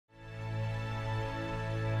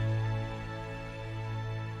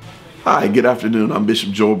Hi, good afternoon. I'm Bishop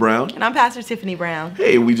Joel Brown. And I'm Pastor Tiffany Brown.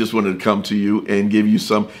 Hey, we just wanted to come to you and give you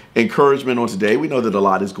some encouragement on today. We know that a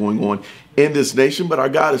lot is going on in this nation, but our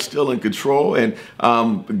God is still in control, and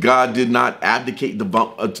God did not abdicate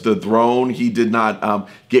the throne. He did not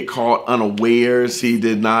get caught unawares. He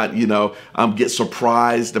did not, get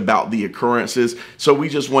surprised about the occurrences. So we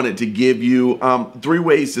just wanted to give you 3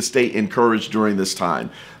 ways to stay encouraged during this time.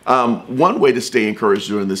 One way to stay encouraged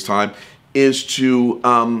during this time is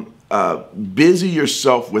to busy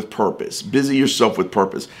yourself with purpose. Busy yourself with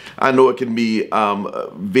purpose. I know it can be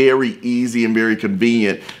very easy and very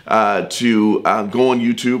convenient to go on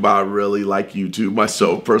YouTube. I really like YouTube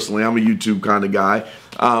myself personally. I'm a YouTube kind of guy.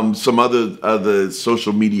 Some other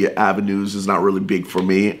social media avenues is not really big for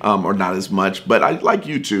me, or not as much, but I like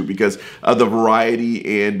YouTube because of the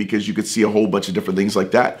variety and because you could see a whole bunch of different things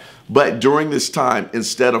like that. But during this time,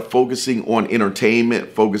 instead of focusing on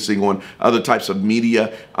entertainment, focusing on other types of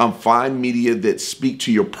media, find media that speak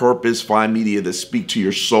to your purpose, find media that speak to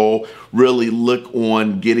your soul. Really look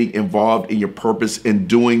on getting involved in your purpose and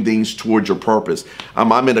doing things towards your purpose.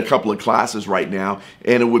 I'm in a couple of classes right now,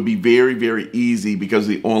 and it would be very, very easy because of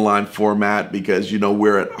the online format, because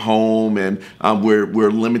we're at home and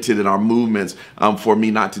we're limited in our movements, for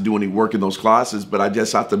me not to do any work in those classes. But I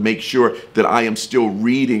just have to make sure that I am still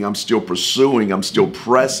reading, I'm still pursuing, I'm still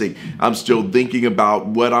pressing, I'm still thinking about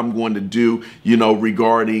what I'm going to do,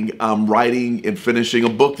 regarding writing and finishing a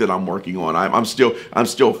book that I'm working on. I'm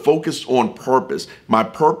still focused on purpose. My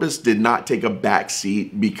purpose did not take a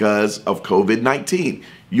backseat because of COVID-19.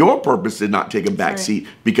 Your purpose did not take a backseat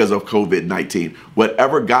because of COVID-19.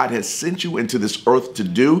 Whatever God has sent you into this earth to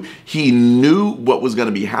do, He knew what was going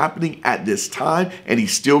to be happening at this time, and He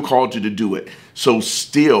still called you to do it. So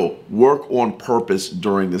still work on purpose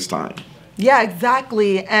during this time. Yeah,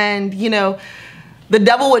 exactly. And, the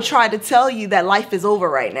devil would try to tell you that life is over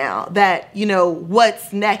right now, that,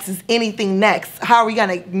 what's next? Is anything next? How are we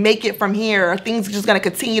going to make it from here? Are things just going to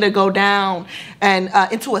continue to go down and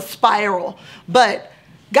into a spiral? But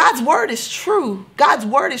God's word is true. God's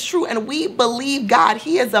word is true. And we believe God.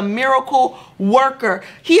 He is a miracle worker.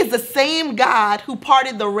 He is the same God who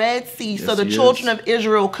parted the Red Sea so the children of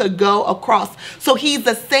Israel could go across. So He's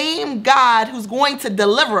the same God who's going to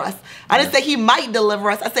deliver us. I didn't say He might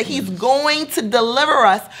deliver us. I said He's going to deliver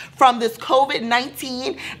us from this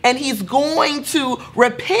COVID-19, and He's going to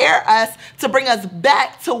repair us to bring us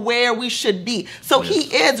back to where we should be. So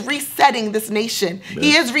He is resetting this nation.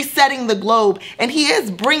 He is resetting the globe, and He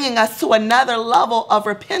is bringing us to another level of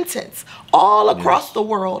repentance all across the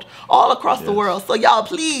world, all across the world. So y'all,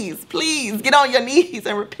 please get on your knees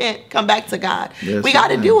and repent. Come back to God. We got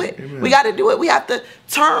to do it. Amen. We got to do it. We have to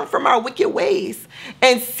turn from our wicked ways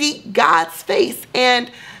and seek God's face. And,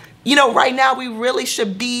 right now we really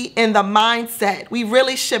should be in the mindset. We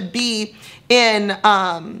really should be in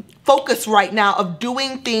focus right now of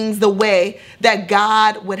doing things the way that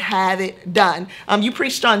God would have it done. You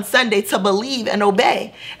preached on Sunday to believe and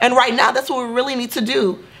obey. And right now, that's what we really need to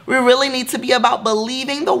do. We really need to be about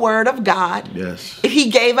believing the word of God. Yes. If He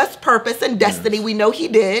gave us purpose and destiny, we know He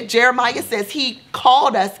did. Jeremiah says He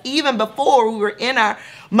called us even before we were in our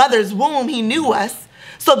mother's womb. He knew us.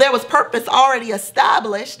 So there was purpose already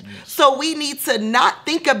established. So we need to not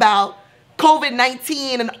think about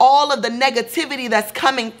COVID-19 and all of the negativity that's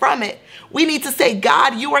coming from it. We need to say,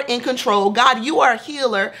 God, You are in control. God, You are a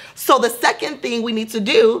healer. So the second thing we need to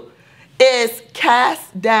do is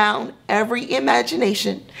cast down every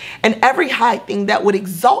imagination and every high thing that would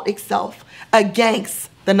exalt itself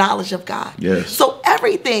against the knowledge of God. Yes. So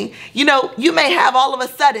everything, you may have all of a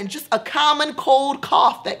sudden just a common cold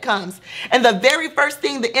cough that comes. And the very first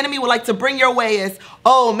thing the enemy would like to bring your way is,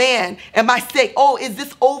 oh man, am I sick? Oh, is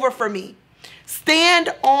this over for me?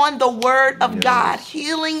 Stand on the word of God.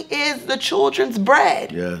 Healing is the children's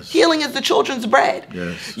bread. Yes. Healing is the children's bread.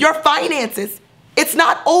 Yes. Your finances, it's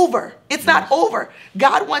not over. It's not over.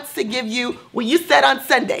 God wants to give you, when you said on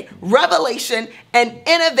Sunday, revelation and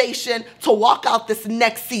innovation to walk out this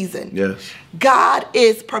next season. Yes. God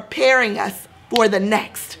is preparing us for the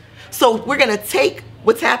next. So we're going to take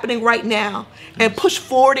what's happening right now and push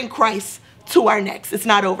forward in Christ to our next. It's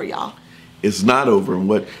not over, y'all. It's not over. And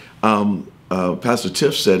what Pastor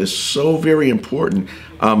Tiff said is so very important.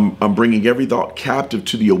 I'm bringing every thought captive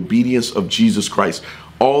to the obedience of Jesus Christ.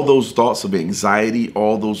 All those thoughts of anxiety,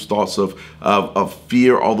 all those thoughts of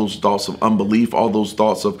fear, all those thoughts of unbelief, all those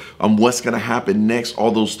thoughts of what's going to happen next,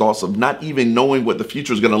 all those thoughts of not even knowing what the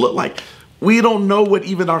future is going to look like. We don't know what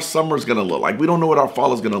even our summer is going to look like. We don't know what our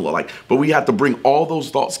fall is going to look like. But we have to bring all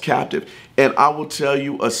those thoughts captive. And I will tell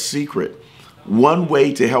you a secret. One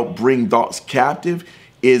way to help bring thoughts captive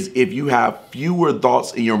is if you have fewer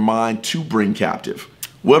thoughts in your mind to bring captive.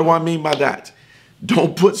 What do I mean by that?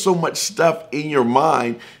 Don't put so much stuff in your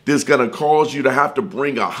mind that's going to cause you to have to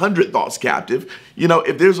bring 100 thoughts captive. You know,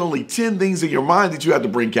 if there's only 10 things in your mind that you have to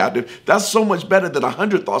bring captive, that's so much better than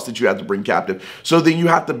 100 thoughts that you have to bring captive. So then you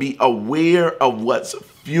have to be aware of what's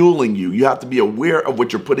fueling you. You have to be aware of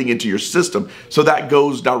what you're putting into your system. So that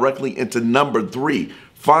goes directly into number 3.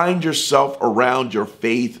 Find yourself around your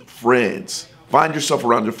faith friends. Find yourself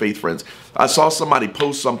around your faith friends. I saw somebody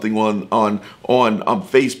post something on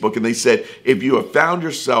Facebook, and they said, if you have found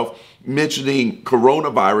yourself mentioning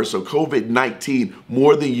coronavirus or COVID-19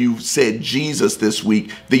 more than you've said Jesus this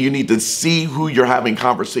week, then you need to see who you're having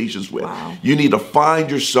conversations with. Wow. You need to find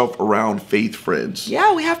yourself around faith friends.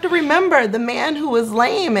 Yeah, we have to remember the man who was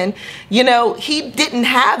lame, and you know, he didn't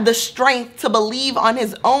have the strength to believe on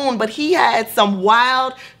his own, but he had some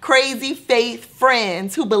wild, crazy faith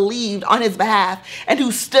friends who believed on his behalf and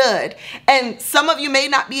who stood. And some of you may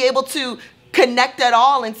not be able to connect at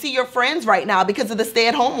all and see your friends right now because of the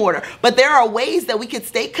stay-at-home order, but there are ways that we could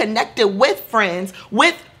stay connected with friends,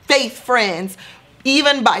 with faith friends,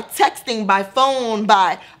 even by texting, by phone,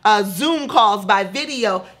 by Zoom calls, by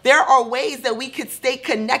video. There are ways that we could stay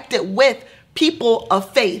connected with people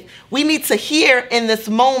of faith. We need to hear in this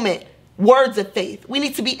moment words of faith. We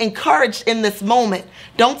need to be encouraged in this moment.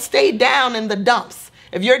 Don't stay down in the dumps.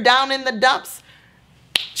 If you're down in the dumps,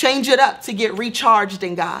 change it up to get recharged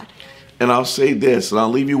in God. And I'll say this, and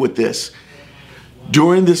I'll leave you with this.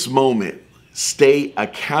 During this moment, stay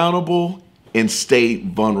accountable and stay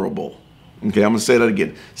vulnerable. Okay, I'm going to say that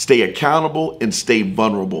again. Stay accountable and stay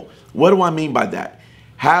vulnerable. What do I mean by that?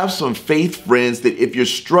 Have some faith friends that if you're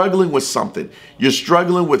struggling with something, you're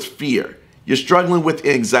struggling with fear, you're struggling with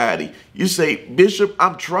anxiety, you say, Bishop,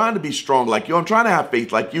 I'm trying to be strong like you. I'm trying to have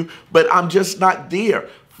faith like you, but I'm just not there.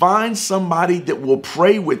 Find somebody that will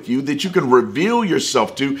pray with you, that you can reveal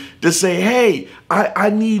yourself to say, hey, I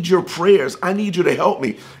need your prayers. I need you to help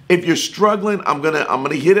me. If you're struggling, I'm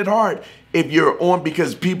gonna hit it hard. If you're on,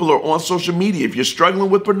 because people are on social media, if you're struggling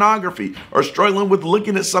with pornography or struggling with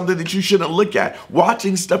looking at something that you shouldn't look at,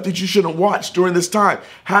 watching stuff that you shouldn't watch during this time,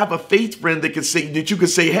 have a faith friend that you can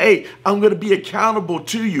say, hey, I'm going to be accountable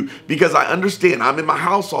to you because I understand I'm in my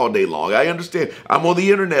house all day long. I understand I'm on the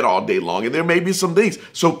internet all day long, and there may be some things.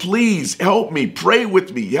 So please help me, pray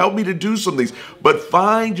with me, help me to do some things, but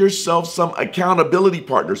find yourself some accountability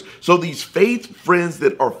partners. So these faith friends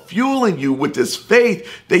that are fueling you with this faith,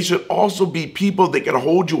 they should also be people that can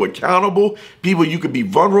hold you accountable, people you can be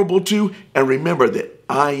vulnerable to. And remember that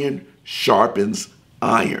iron sharpens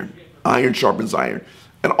iron. Iron sharpens iron.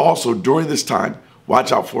 And also during this time,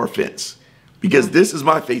 watch out for offense, because this is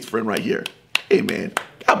my faith friend right here. Hey man,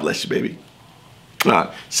 God bless you, baby.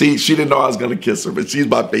 See, she didn't know I was going to kiss her, but she's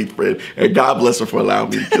my faith friend, and God bless her for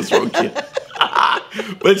allowing me to kiss her own kid.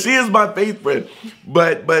 But she is my faith friend.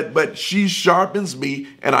 But she sharpens me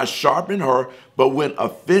and I sharpen her. But when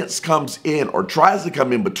offense comes in or tries to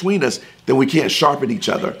come in between us, then we can't sharpen each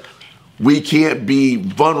other. We can't be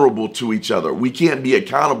vulnerable to each other. We can't be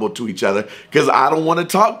accountable to each other because I don't want to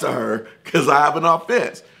talk to her because I have an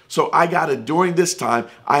offense. So during this time,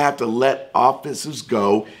 I have to let offenses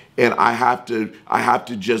go, and I have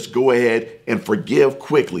to just go ahead and forgive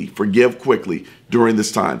quickly during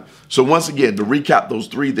this time. So once again, to recap those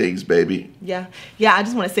 3 things, baby. Yeah, I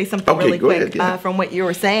just want to say something really quick from what you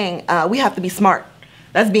were saying. We have to be smart.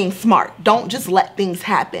 That's being smart. Don't just let things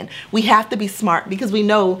happen. We have to be smart because we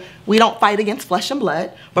know we don't fight against flesh and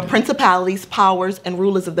blood, but principalities, powers, and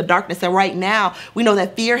rulers of the darkness. And right now, we know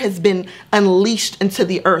that fear has been unleashed into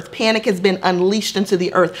the earth. Panic has been unleashed into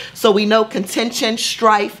the earth. So we know contention,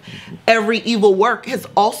 strife, every evil work has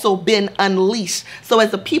also been unleashed. So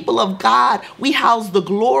as a people of God, we house the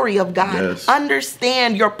glory of God. Yes.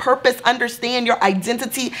 Understand your purpose, understand your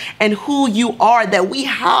identity and who you are, that we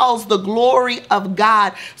house the glory of God.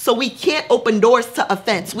 So we can't open doors to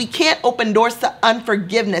offense. We can't open doors to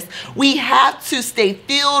unforgiveness. We have to stay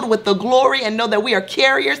filled with the glory and know that we are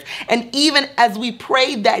carriers. And even as we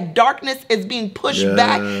pray that darkness is being pushed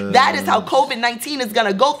back, that is how COVID-19 is going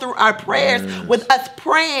to go through our prayers. With us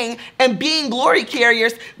praying and being glory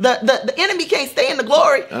carriers. The enemy can't stay in the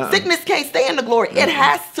glory. Sickness can't stay in the glory. It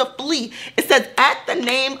has to flee. It says, at the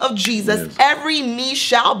name of Jesus, every knee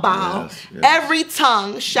shall bow, every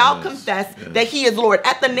tongue shall confess that he is Lord.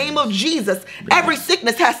 At the name of Jesus, every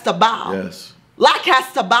sickness has to bow. Lack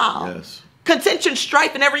has to bow. Contention,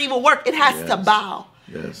 strife, and every evil work, it has to bow.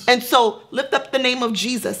 And so lift up the name of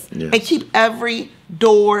Jesus and keep every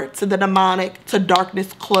door to the demonic, to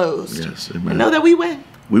darkness closed. And know that we win.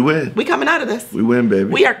 We win. We coming out of this. We win, baby.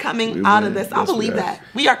 We are coming out of this. I believe that.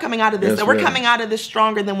 We are coming out of this. Yes, and we're coming out of this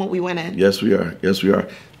stronger than what we went in. Yes, we are. Yes, we are.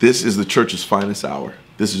 This is the church's finest hour.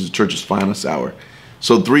 This is the church's finest hour.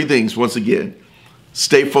 So 3 things, once again.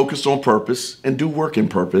 Stay focused on purpose and do work in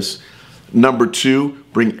purpose. Number 2,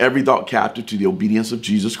 bring every thought captive to the obedience of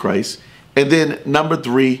Jesus Christ. And then number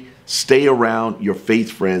 3, stay around your faith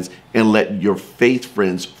friends and let your faith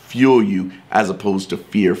friends fuel you as opposed to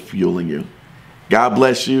fear fueling you. God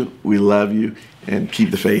bless you. We love you. And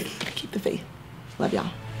keep the faith. Keep the faith. Love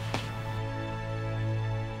y'all.